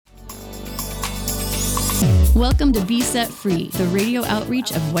Welcome to Be Set Free, the radio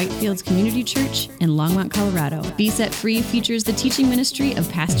outreach of Whitefields Community Church in Longmont, Colorado. Be Set Free features the teaching ministry of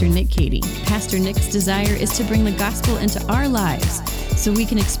Pastor Nick Cady. Pastor Nick's desire is to bring the gospel into our lives so we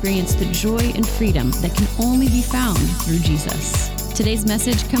can experience the joy and freedom that can only be found through Jesus. Today's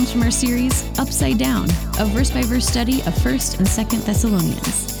message comes from our series, Upside Down, a verse-by-verse study of 1st and 2nd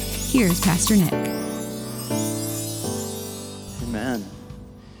Thessalonians. Here's Pastor Nick. Amen.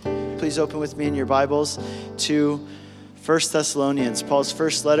 Please open with me in your Bibles to 1st Thessalonians, Paul's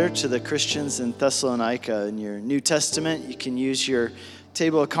first letter to the Christians in Thessalonica. In your New Testament, you can use your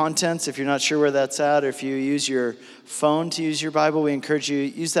table of contents if you're not sure where that's at, or if you use your phone to use your Bible, we encourage you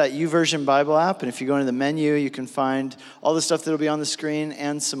to use that YouVersion Bible app. And if you go into the menu, you can find all the stuff that will be on the screen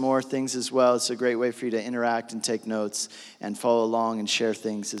and some more things as well. It's a great way for you to interact and take notes and follow along and share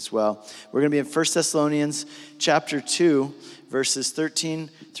things as well. We're going to be in 1 Thessalonians chapter 2, verses 13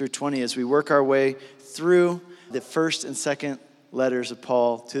 through 20 as we work our way through the first and second letters of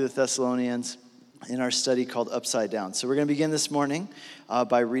Paul to the Thessalonians in our study called Upside Down. So we're going to begin this morning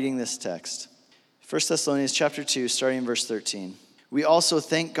by reading this text. 1 Thessalonians chapter 2, starting in verse 13. We also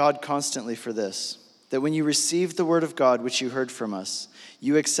thank God constantly for this, that when you received the word of God which you heard from us,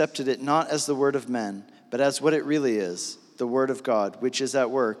 you accepted it not as the word of men, but as what it really is, the word of God, which is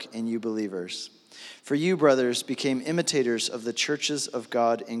at work in you believers. For you, brothers, became imitators of the churches of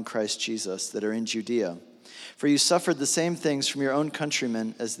God in Christ Jesus that are in Judea. For you suffered the same things from your own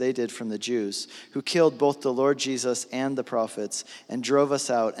countrymen as they did from the Jews, who killed both the Lord Jesus and the prophets, and drove us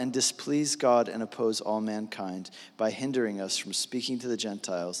out, and displeased God and oppose all mankind, by hindering us from speaking to the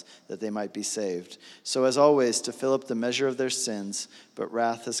Gentiles, that they might be saved. So as always, to fill up the measure of their sins, but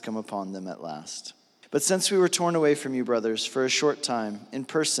wrath has come upon them at last. But since we were torn away from you, brothers, for a short time, in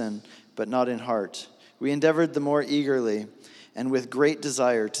person, but not in heart, we endeavored the more eagerly and with great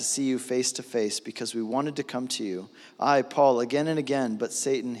desire to see you face to face, because we wanted to come to you, I, Paul, again and again, but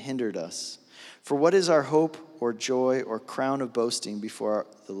Satan hindered us. For what is our hope or joy or crown of boasting before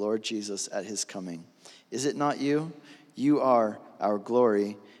the Lord Jesus at his coming? Is it not you? You are our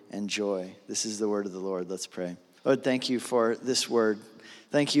glory and joy. This is the word of the Lord. Let's pray. Lord, thank you for this word.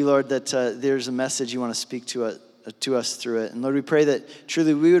 Thank you, Lord, that there's a message you want to speak to us through it. And Lord, we pray that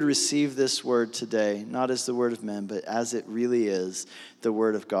truly we would receive this word today, not as the word of men, but as it really is, the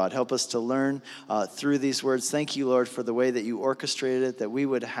word of God. Help us to learn through these words. Thank you, Lord, for the way that you orchestrated it, that we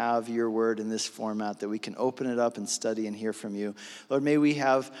would have your word in this format, that we can open it up and study and hear from you. Lord, may we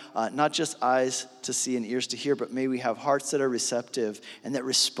have not just eyes to see and ears to hear, but may we have hearts that are receptive and that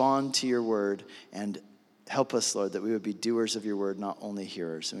respond to your word. And help us, Lord, that we would be doers of your word, not only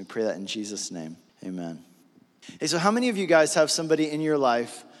hearers. And we pray that in Jesus' name. Amen. Hey, so how many of you guys have somebody in your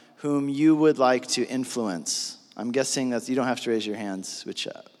life whom you would like to influence? I'm guessing that you don't have to raise your hands, which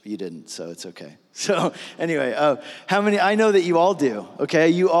you didn't, so it's okay. So anyway, how many? I know that you all do, okay?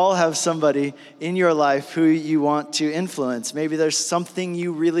 You all have somebody in your life who you want to influence. Maybe there's something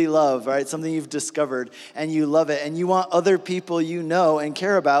you really love, right? Something you've discovered and you love it, and you want other people you know and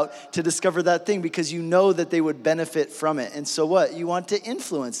care about to discover that thing because you know that they would benefit from it. And so what? You want to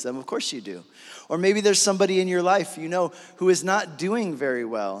influence them. Of course you do. Or maybe there's somebody in your life you know who is not doing very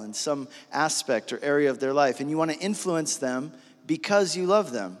well in some aspect or area of their life, and you want to influence them because you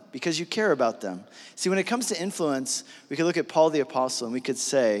love them, because you care about them. See, when it comes to influence, we could look at Paul the Apostle and we could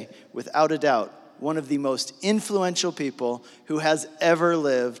say, without a doubt, one of the most influential people who has ever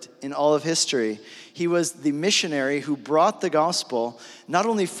lived in all of history. He was the missionary who brought the gospel not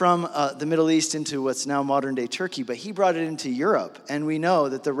only from the Middle East into what's now modern-day Turkey, but he brought it into Europe, and we know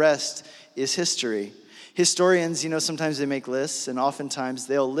that the rest is history. Historians, sometimes they make lists, and oftentimes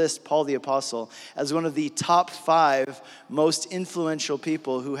they'll list Paul the Apostle as one of the top 5 most influential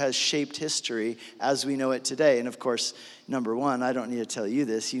people who has shaped history as we know it today. And of course, number 1, I don't need to tell you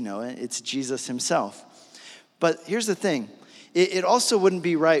this, you know it, it's Jesus himself. But here's the thing, it also wouldn't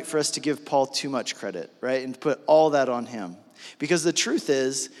be right for us to give Paul too much credit, right, and put all that on him. Because the truth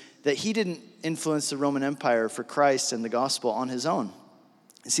is that he didn't influence the Roman Empire for Christ and the gospel on his own.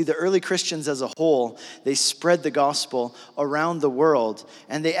 See, the early Christians as a whole, they spread the gospel around the world,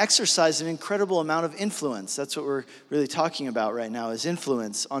 and they exercised an incredible amount of influence. That's what we're really talking about right now, is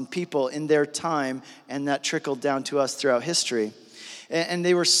influence on people in their time, and that trickled down to us throughout history. And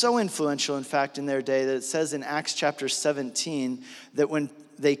they were so influential, in fact, in their day, that it says in Acts chapter 17 that when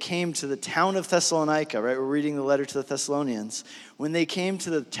they came to the town of Thessalonica, right? We're reading the letter to the Thessalonians. When they came to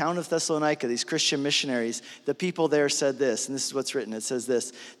the town of Thessalonica, these Christian missionaries, the people there said this, and this is what's written. It says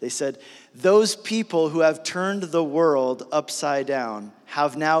this. They said, "Those people who have turned the world upside down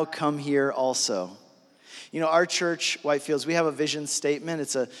have now come here also." You know, our church, Whitefields, we have a vision statement.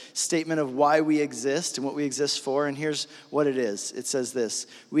 It's a statement of why we exist and what we exist for. And here's what it is. It says this: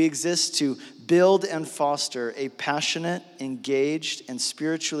 we exist to build and foster a passionate, engaged, and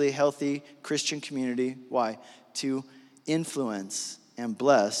spiritually healthy Christian community. Why? To influence and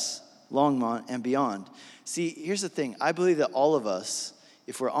bless Longmont and beyond. See, here's the thing. I believe that all of us,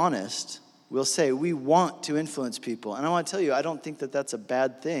 if we're honest, will say we want to influence people. And I want to tell you, I don't think that that's a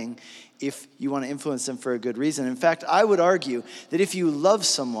bad thing if you want to influence them for a good reason. In fact, I would argue that if you love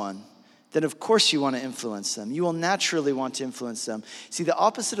someone, then of course you want to influence them. You will naturally want to influence them. See, the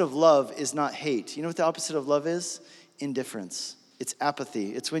opposite of love is not hate. You know what the opposite of love is? Indifference. It's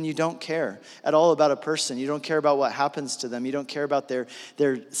apathy. It's when you don't care at all about a person. You don't care about what happens to them. You don't care about their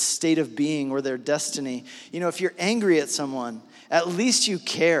state of being or their destiny. You know, if you're angry at someone, at least you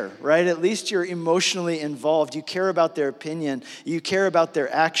care, right? At least you're emotionally involved. You care about their opinion. You care about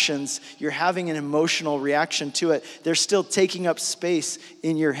their actions. You're having an emotional reaction to it. They're still taking up space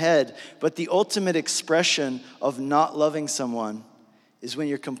in your head. But the ultimate expression of not loving someone is when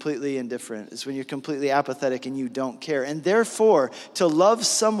you're completely indifferent, is when you're completely apathetic and you don't care. And therefore, to love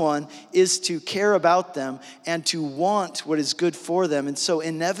someone is to care about them and to want what is good for them. And so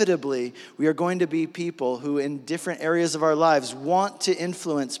inevitably, we are going to be people who in different areas of our lives want to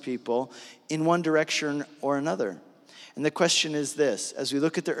influence people in one direction or another. And the question is this: as we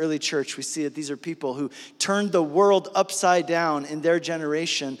look at the early church, we see that these are people who turned the world upside down in their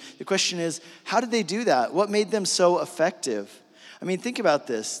generation. The question is, how did they do that? What made them so effective? I mean, think about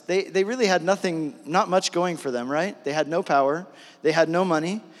this. They really had not much going for them, right? They had no power. They had no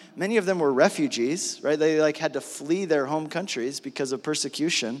money. Many of them were refugees, right? They had to flee their home countries because of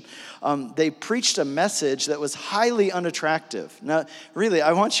persecution. They preached a message that was highly unattractive. Now, really,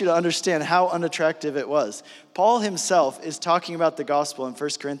 I want you to understand how unattractive it was. Paul himself is talking about the gospel in 1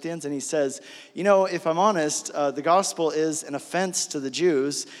 Corinthians, and he says, you know, if I'm honest, the gospel is an offense to the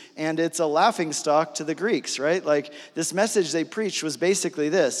Jews, and it's a laughingstock to the Greeks, right? Like, this message they preached was basically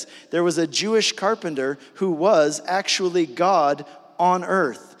this: there was a Jewish carpenter who was actually God on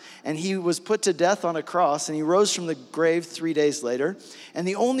earth. And he was put to death on a cross, and he rose from the grave 3 days later. And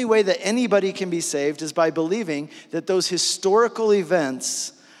the only way that anybody can be saved is by believing that those historical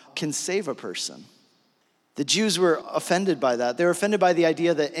events can save a person. The Jews were offended by that. They were offended by the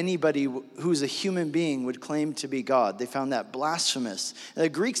idea that anybody who's a human being would claim to be God. They found that blasphemous. And the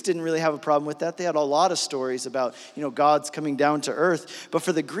Greeks didn't really have a problem with that. They had a lot of stories about, God's coming down to earth. But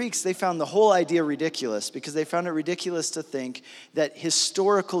for the Greeks, they found the whole idea ridiculous, because they found it ridiculous to think that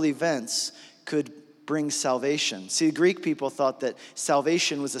historical events could bring salvation. See, the Greek people thought that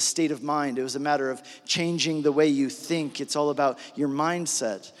salvation was a state of mind. It was a matter of changing the way you think. It's all about your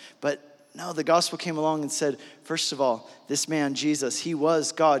mindset. But no, the gospel came along and said, first of all, this man, Jesus, he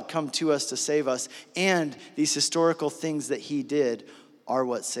was God come to us to save us. And these historical things that he did are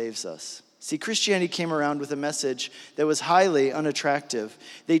what saves us. See, Christianity came around with a message that was highly unattractive.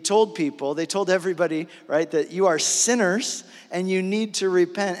 They told everybody, right, that you are sinners and you need to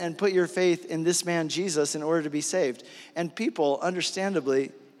repent and put your faith in this man, Jesus, in order to be saved. And people,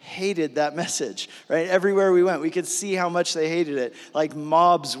 understandably, hated that message, right? Everywhere we went, we could see how much they hated it. Like,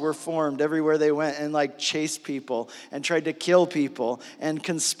 mobs were formed everywhere they went and chased people and tried to kill people and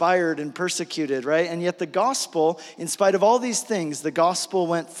conspired and persecuted, right? And yet the gospel, in spite of all these things, the gospel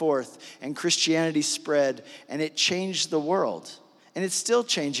went forth and Christianity spread, and it changed the world. And it's still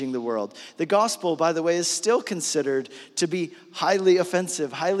changing the world. The gospel, by the way, is still considered to be highly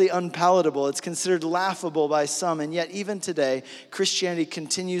offensive, highly unpalatable. It's considered laughable by some. And yet, even today, Christianity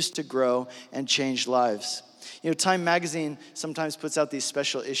continues to grow and change lives. Time magazine sometimes puts out these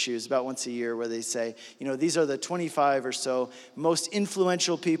special issues about once a year where they say, these are the 25 or so most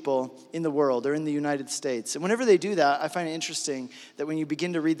influential people in the world or in the United States. And whenever they do that, I find it interesting that when you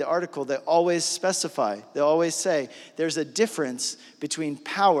begin to read the article, they always say there's a difference between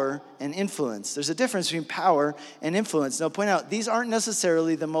power and influence. There's a difference between power and influence. Now, I'll point out, these aren't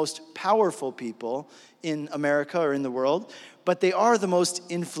necessarily the most powerful people in America or in the world, but they are the most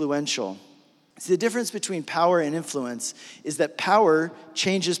influential. See, the difference between power and influence is that power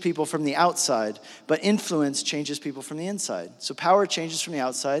changes people from the outside, but influence changes people from the inside. So power changes from the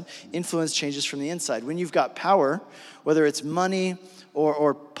outside, influence changes from the inside. When you've got power, whether it's money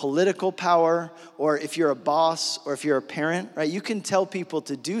or political power, or if you're a boss or if you're a parent, right, you can tell people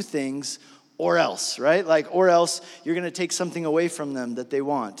to do things or else, right? Or else you're going to take something away from them that they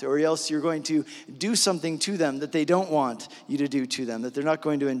want, or else you're going to do something to them that they don't want you to do to them, that they're not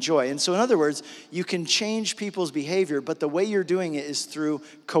going to enjoy. And so in other words, you can change people's behavior, but the way you're doing it is through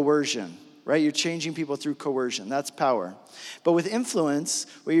coercion, right? You're changing people through coercion. That's power. But with influence,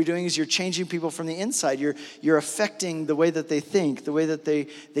 what you're doing is you're changing people from the inside. You're affecting the way that they think, the way that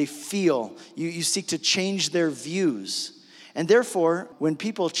they feel. You seek to change their views. And therefore, when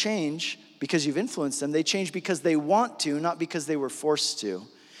people change because you've influenced them, they change because they want to, not because they were forced to.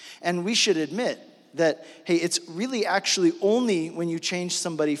 And we should admit that, hey, it's really actually only when you change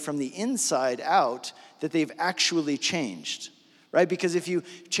somebody from the inside out that they've actually changed, right? Because if you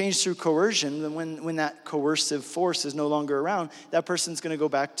change through coercion, then when that coercive force is no longer around, that person's going to go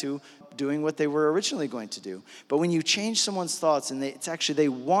back to doing what they were originally going to do. But when you change someone's thoughts and it's actually they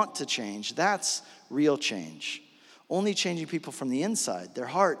want to change, that's real change. Only changing people from the inside, their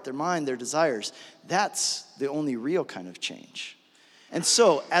heart, their mind, their desires, that's the only real kind of change. And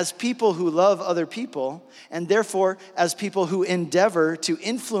so, as people who love other people, and therefore as people who endeavor to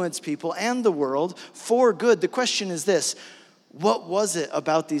influence people and the world for good, the question is this: what was it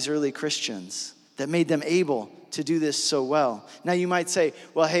about these early Christians that made them able to do this so well? Now you might say,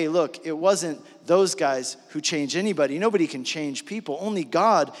 well, hey, look, it wasn't those guys who changed anybody. Nobody can change people. Only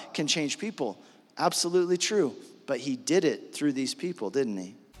God can change people. Absolutely true. But he did it through these people, didn't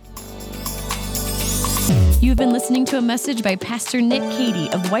he? You've been listening to a message by Pastor Nick Cady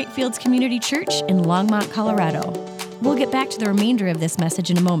of Whitefields Community Church in Longmont, Colorado. We'll get back to the remainder of this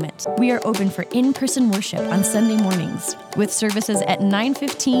message in a moment. We are open for in-person worship on Sunday mornings with services at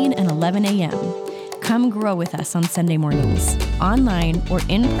 9:15 and 11 a.m. Come grow with us on Sunday mornings, online or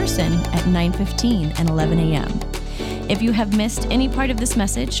in person at 9:15 and 11 a.m. If you have missed any part of this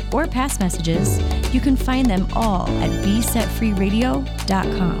message or past messages, you can find them all at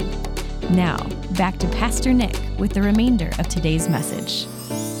besetfreeradio.com. Now, back to Pastor Nick with the remainder of today's message.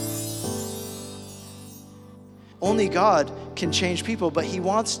 Only God can change people, but he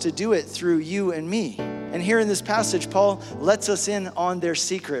wants to do it through you and me. And here in this passage, Paul lets us in on their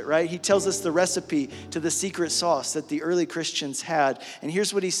secret, right? He tells us the recipe to the secret sauce that the early Christians had. And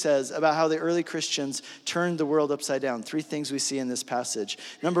here's what he says about how the early Christians turned the world upside down. 3 things we see in this passage.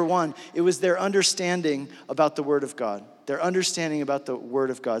 Number 1, it was their understanding about the Word of God. Their understanding about the Word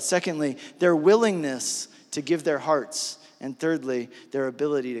of God. Secondly, their willingness to give their hearts. And thirdly, their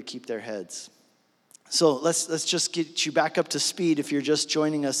ability to keep their heads. So let's just get you back up to speed if you're just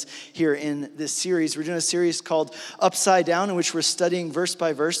joining us here in this series. We're doing a series called Upside Down, in which we're studying verse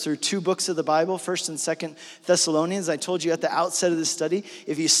by verse through 2 books of the Bible, 1st and 2nd Thessalonians. I told you at the outset of this study,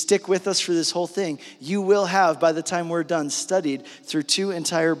 if you stick with us for this whole thing, you will have, by the time we're done, studied through 2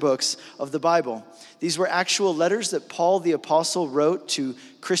 entire books of the Bible. These were actual letters that Paul the Apostle wrote to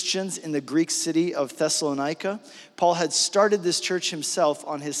Christians in the Greek city of Thessalonica. Paul had started this church himself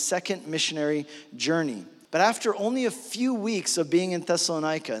on his second missionary journey. But after only a few weeks of being in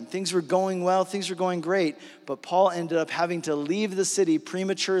Thessalonica, and things were going well, things were going great, but Paul ended up having to leave the city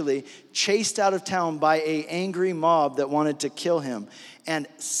prematurely, chased out of town by an angry mob that wanted to kill him. And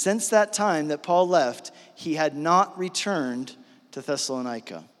since that time that Paul left, he had not returned to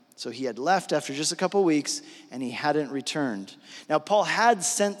Thessalonica. So he had left after just a couple weeks, and he hadn't returned. Now, Paul had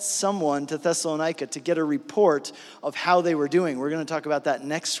sent someone to Thessalonica to get a report of how they were doing. We're going to talk about that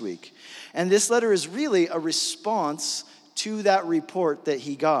next week. And this letter is really a response to that report that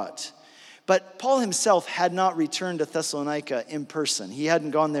he got. But Paul himself had not returned to Thessalonica in person. He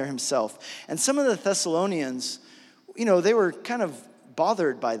hadn't gone there himself. And some of the Thessalonians, they were kind of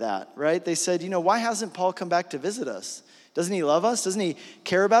bothered by that, right? They said, why hasn't Paul come back to visit us? Doesn't he love us? Doesn't he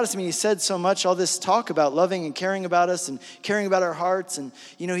care about us? I mean, he said so much, all this talk about loving and caring about us and caring about our hearts. And,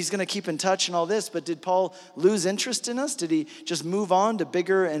 he's going to keep in touch and all this. But did Paul lose interest in us? Did he just move on to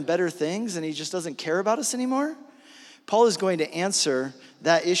bigger and better things and he just doesn't care about us anymore? Paul is going to answer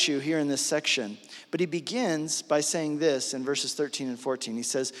that issue here in this section. But he begins by saying this in verses 13 and 14. He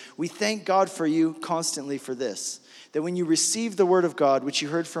says, "We thank God for you constantly for this, that when you received the word of God, which you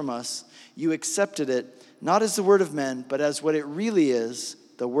heard from us, you accepted it, not as the word of men, but as what it really is,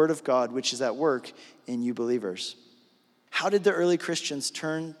 the word of God, which is at work in you believers." How did the early Christians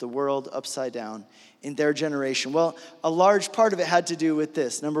turn the world upside down in their generation? Well, a large part of it had to do with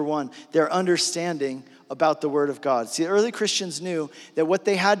this. Number 1, their understanding about the Word of God. See, the early Christians knew that what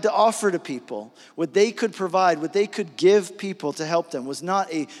they had to offer to people, what they could provide, what they could give people to help them was not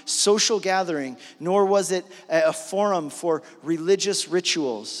a social gathering, nor was it a forum for religious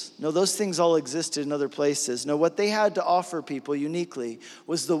rituals. No, those things all existed in other places. No, what they had to offer people uniquely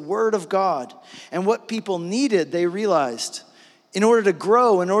was the Word of God. And what people needed, they realized, In order to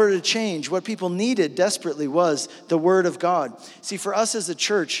grow, in order to change, what people needed desperately was the Word of God. See, for us as a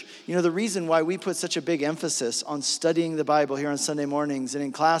church, the reason why we put such a big emphasis on studying the Bible here on Sunday mornings and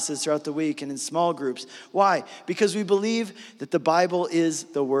in classes throughout the week and in small groups, why? Because we believe that the Bible is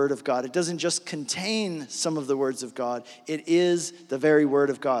the Word of God. It doesn't just contain some of the words of God. It is the very Word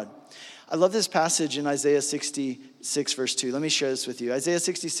of God. I love this passage in Isaiah 66, verse 2. Let me share this with you. Isaiah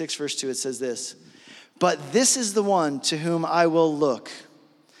 66, verse 2, it says this. But this is the one to whom I will look,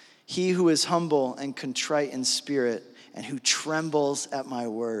 he who is humble and contrite in spirit and who trembles at my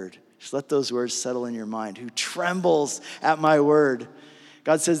word. Just let those words settle in your mind. Who trembles at my word.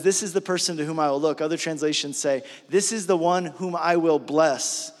 God says, this is the person to whom I will look. Other translations say, this is the one whom I will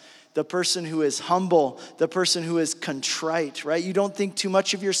bless. The person who is humble, the person who is contrite, right? You don't think too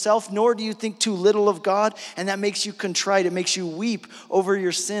much of yourself, nor do you think too little of God, and that makes you contrite. It makes you weep over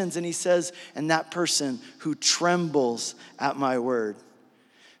your sins. And he says, and that person who trembles at my word.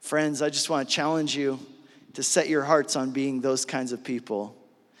 Friends, I just want to challenge you to set your hearts on being those kinds of people.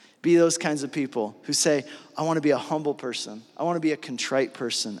 Be those kinds of people who say, I want to be a humble person. I want to be a contrite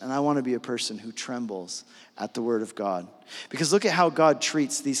person. And I want to be a person who trembles at the word of God. Because look at how God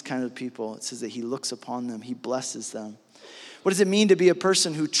treats these kind of people. It says that he looks upon them. He blesses them. What does it mean to be a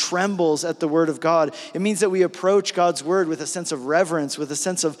person who trembles at the word of God? It means that we approach God's word with a sense of reverence, with a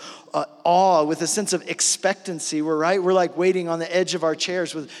sense of awe, with a sense of expectancy. We're like waiting on the edge of our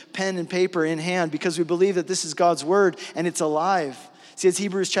chairs with pen and paper in hand because we believe that this is God's word and it's alive. See, as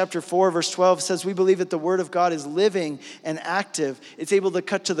Hebrews chapter 4, verse 12 says, we believe that the word of God is living and active. It's able to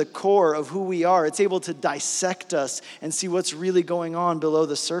cut to the core of who we are. It's able to dissect us and see what's really going on below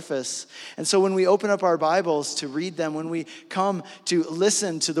the surface. And so when we open up our Bibles to read them, when we come to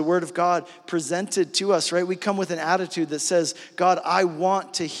listen to the word of God presented to us, right? We come with an attitude that says, God, I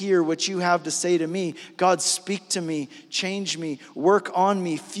want to hear what you have to say to me. God, speak to me, change me, work on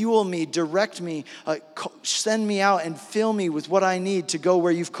me, fuel me, direct me, send me out and fill me with what I need to go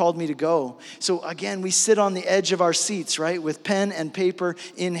where you've called me to go. So again, we sit on the edge of our seats, right, with pen and paper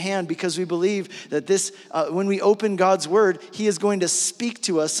in hand because we believe that this, when we open God's word, he is going to speak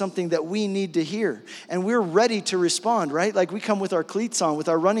to us something that we need to hear. And we're ready to respond, right? Like we come with our cleats on, with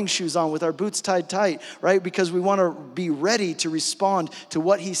our running shoes on, with our boots tied tight, right? Because we want to be ready to respond to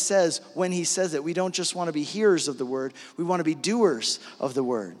what he says when he says it. We don't just want to be hearers of the word. We want to be doers of the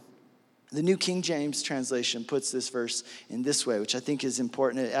word. The New King James translation puts this verse in this way, which I think is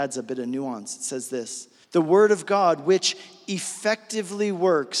important. It adds a bit of nuance. It says this, the word of God, which effectively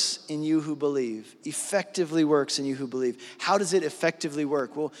works in you who believe. Effectively works in you who believe. How does it effectively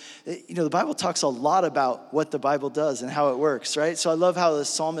work? Well, the Bible talks a lot about what the Bible does and how it works, right? So I love how the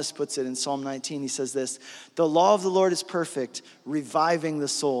psalmist puts it in Psalm 19. He says this, the law of the Lord is perfect, reviving the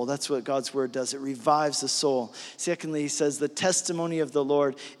soul. That's what God's word does. It revives the soul. Secondly, he says, the testimony of the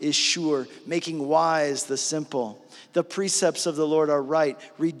Lord is sure, making wise the simple. The precepts of the Lord are right,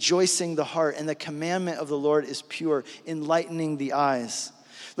 rejoicing the heart, and the commandment of the Lord is pure, enlightening the eyes.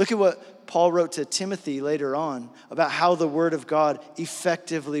 Look at what Paul wrote to Timothy later on about how the word of God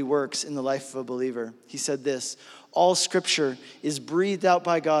effectively works in the life of a believer. He said this, all scripture is breathed out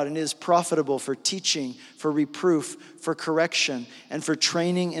by God and is profitable for teaching, for reproof, for correction, and for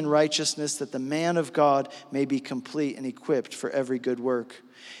training in righteousness, that the man of God may be complete and equipped for every good work.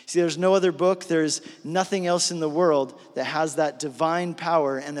 See, there's no other book, there's nothing else in the world that has that divine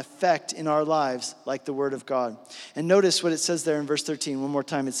power and effect in our lives like the word of God. And notice what it says there in verse 13. One more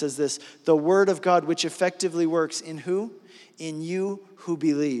time, it says this, the word of God which effectively works in who? In you who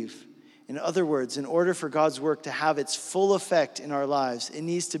believe. In other words, in order for God's work to have its full effect in our lives, it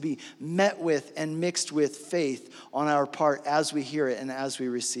needs to be met with and mixed with faith on our part as we hear it and as we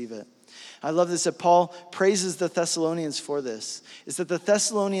receive it. I love this that Paul praises the Thessalonians for this. Is that the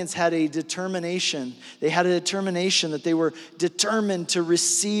Thessalonians had a determination. They had a determination that they were determined to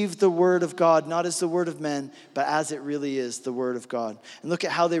receive the word of God, not as the word of men, but as it really is, the word of God. And look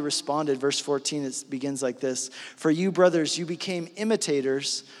at how they responded. Verse 14, it begins like this. For you, brothers, you became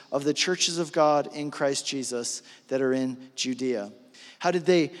imitators of the churches of God in Christ Jesus that are in Judea. How did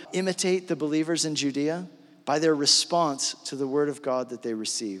they imitate the believers in Judea? By their response to the word of God that they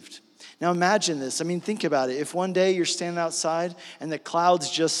received. Now imagine this. I mean, think about it. If one day you're standing outside and the clouds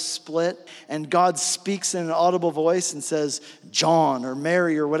just split and God speaks in an audible voice and says, John or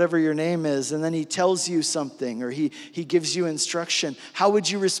Mary or whatever your name is, and then he tells you something or he gives you instruction, how would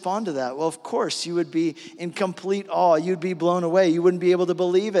you respond to that? Well, of course, you would be in complete awe. You'd be blown away. You wouldn't be able to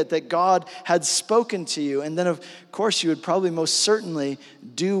believe it, that God had spoken to you. And then, of course, you would probably most certainly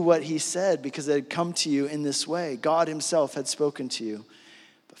do what he said because it had come to you in this way. God himself had spoken to you.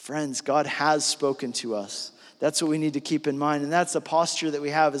 But friends, God has spoken to us. That's what we need to keep in mind. And that's the posture that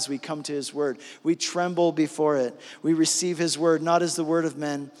we have as we come to his word. We tremble before it. We receive his word, not as the word of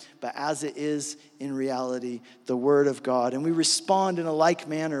men, but as it is in reality, the word of God. And we respond in a like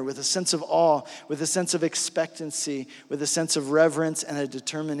manner with a sense of awe, with a sense of expectancy, with a sense of reverence and a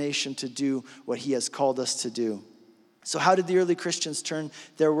determination to do what he has called us to do. So how did the early Christians turn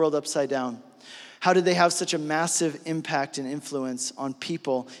their world upside down? How did they have such a massive impact and influence on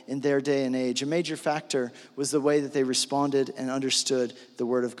people in their day and age? A major factor was the way that they responded and understood the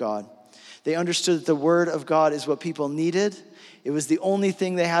word of God. They understood that the word of God is what people needed. It was the only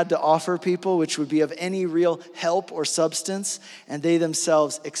thing they had to offer people, which would be of any real help or substance, and they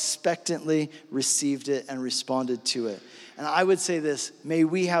themselves expectantly received it and responded to it. And I would say this, may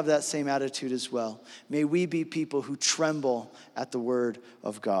we have that same attitude as well. May we be people who tremble at the word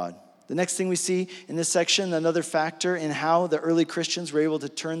of God. The next thing we see in this section, another factor in how the early Christians were able to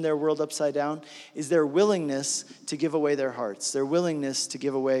turn their world upside down, is their willingness to give away their hearts. Their willingness to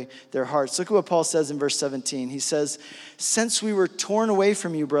give away their hearts. Look at what Paul says in verse 17. He says, "Since we were torn away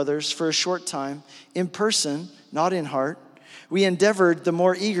from you, brothers, for a short time, in person, not in heart, we endeavored the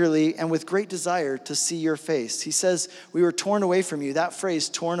more eagerly and with great desire to see your face." He says, we were torn away from you. That phrase,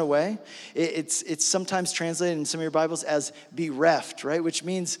 torn away, it's sometimes translated in some of your Bibles as bereft, right? Which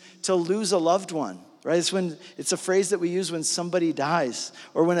means to lose a loved one, right? It's a phrase that we use when somebody dies,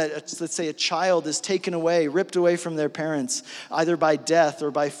 or when, let's say, a child is taken away, ripped away from their parents, either by death or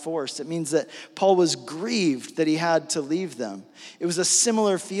by force. It means that Paul was grieved that he had to leave them. It was a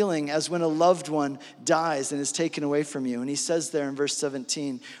similar feeling as when a loved one dies and is taken away from you. And he says there in verse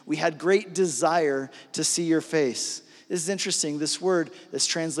 17, we had great desire to see your face. This is interesting. This word that's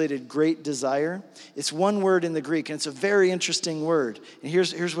translated great desire, it's one word in the Greek, and it's a very interesting word. And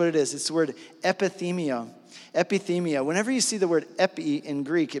here's what it is. It's the word epithemia. Epithemia. Whenever you see the word epi in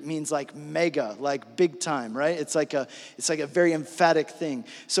Greek, it means like mega, like big time, right? It's like a very emphatic thing.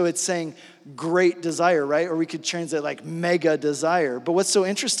 So it's saying great desire, right? Or we could translate like mega desire. But what's so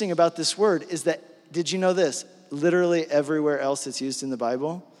interesting about this word is that, did you know this? Literally everywhere else it's used in the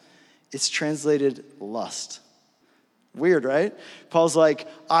Bible, it's translated lust. Weird, right? Paul's like,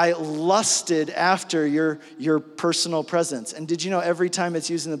 I lusted after your personal presence. And did you know every time it's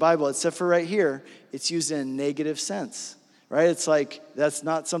used in the Bible, except for right here, it's used in a negative sense, right? It's like, that's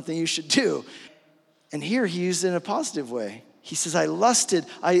not something you should do. And here he used it in a positive way. He says, I lusted.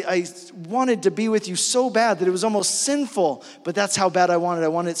 I wanted to be with you so bad that it was almost sinful, but that's how bad I wanted. I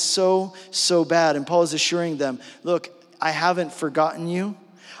wanted it so, so bad. And Paul is assuring them, look, I haven't forgotten you.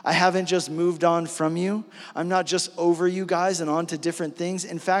 I haven't just moved on from you. I'm not just over you guys and on to different things.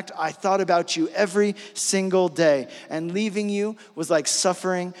 In fact, I thought about you every single day. And leaving you was like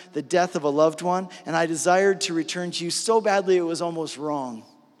suffering the death of a loved one. And I desired to return to you so badly it was almost wrong.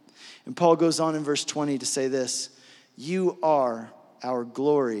 And Paul goes on in verse 20 to say this, you are our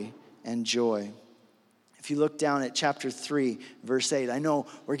glory and joy. If you look down at chapter 3, verse 8, I know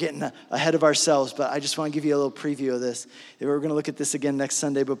we're getting ahead of ourselves, but I just want to give you a little preview of this. We're going to look at this again next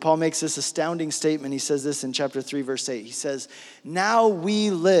Sunday, but Paul makes this astounding statement. He says this in chapter 3, verse 8. He says, now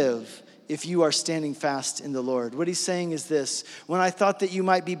we live if you are standing fast in the Lord. What he's saying is this, when I thought that you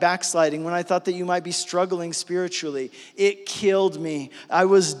might be backsliding, when I thought that you might be struggling spiritually, it killed me. I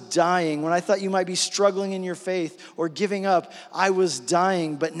was dying. When I thought you might be struggling in your faith or giving up, I was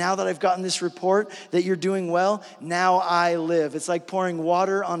dying. But now that I've gotten this report that you're doing well, now I live. It's like pouring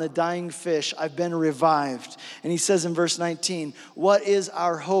water on a dying fish. I've been revived. And he says in verse 19, what is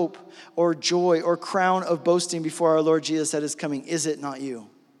our hope or joy or crown of boasting before our Lord Jesus at his coming? Is it not you?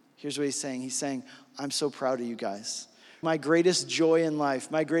 Here's what he's saying. He's saying, I'm so proud of you guys. My greatest joy in life,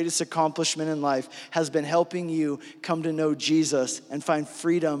 my greatest accomplishment in life has been helping you come to know Jesus and find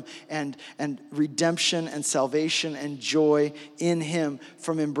freedom and redemption and salvation and joy in him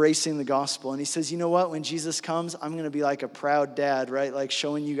from embracing the gospel. And he says, you know what? When Jesus comes, I'm going to be like a proud dad, right? Like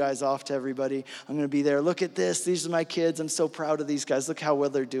showing you guys off to everybody. I'm going to be there. Look at this. These are my kids. I'm so proud of these guys. Look how well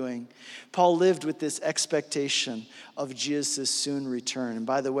they're doing. Paul lived with this expectation of Jesus' soon return. And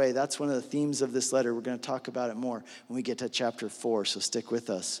by the way, that's one of the themes of this letter. We're going to talk about it more when we get to chapter 4, so stick with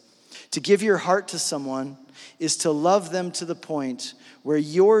us. To give your heart to someone is to love them to the point where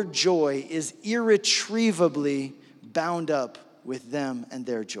your joy is irretrievably bound up with them and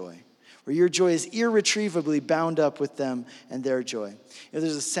their joy. Where your joy is irretrievably bound up with them and their joy. You know,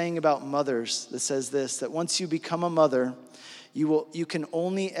 there's a saying about mothers that says this, that once you become a mother, you can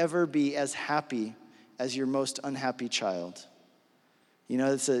only ever be as happy as your most unhappy child. You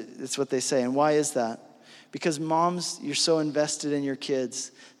know, it's what they say. And why is that? Because moms, you're so invested in your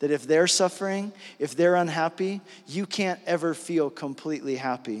kids that if they're suffering, if they're unhappy, you can't ever feel completely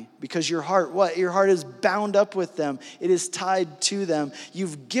happy. Because your heart, what? Your heart is bound up with them. It is tied to them.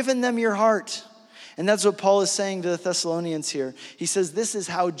 You've given them your heart. And that's what Paul is saying to the Thessalonians here. He says, this is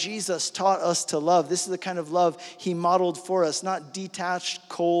how Jesus taught us to love. This is the kind of love he modeled for us. Not detached,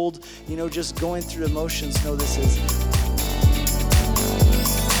 cold, just going through emotions. No, this is...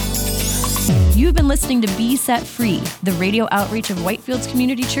 You've been listening to Be Set Free, the radio outreach of Whitefields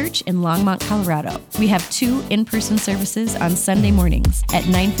Community Church in Longmont, Colorado. We have 2 in-person services on Sunday mornings at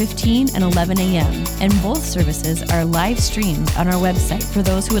 9:15 and 11 a.m. And both services are live streamed on our website for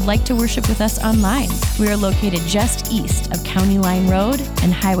those who would like to worship with us online. We are located just east of County Line Road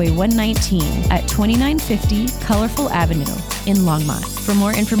and Highway 119 at 2950 Colorful Avenue in Longmont. For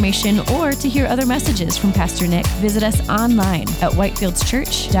more information or to hear other messages from Pastor Nick, visit us online at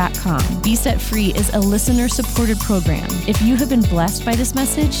whitefieldschurch.com. Be Set Free is a listener-supported program. If you have been blessed by this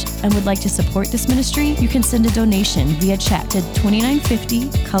message and would like to support this ministry, you can send a donation via check to 2950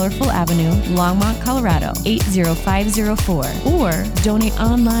 Colorful Avenue, Longmont, Colorado, 80504, or donate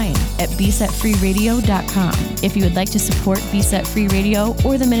online at besetfreeradio.com. If you would like to support Be Set Free Radio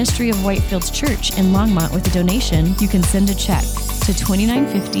or the ministry of Whitefields Church in Longmont with a donation, you can send a check to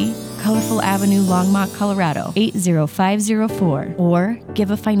 2950 Colorful Avenue, Longmont, Colorado, 80504, or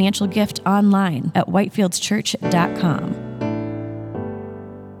give a financial gift online at whitefieldschurch.com.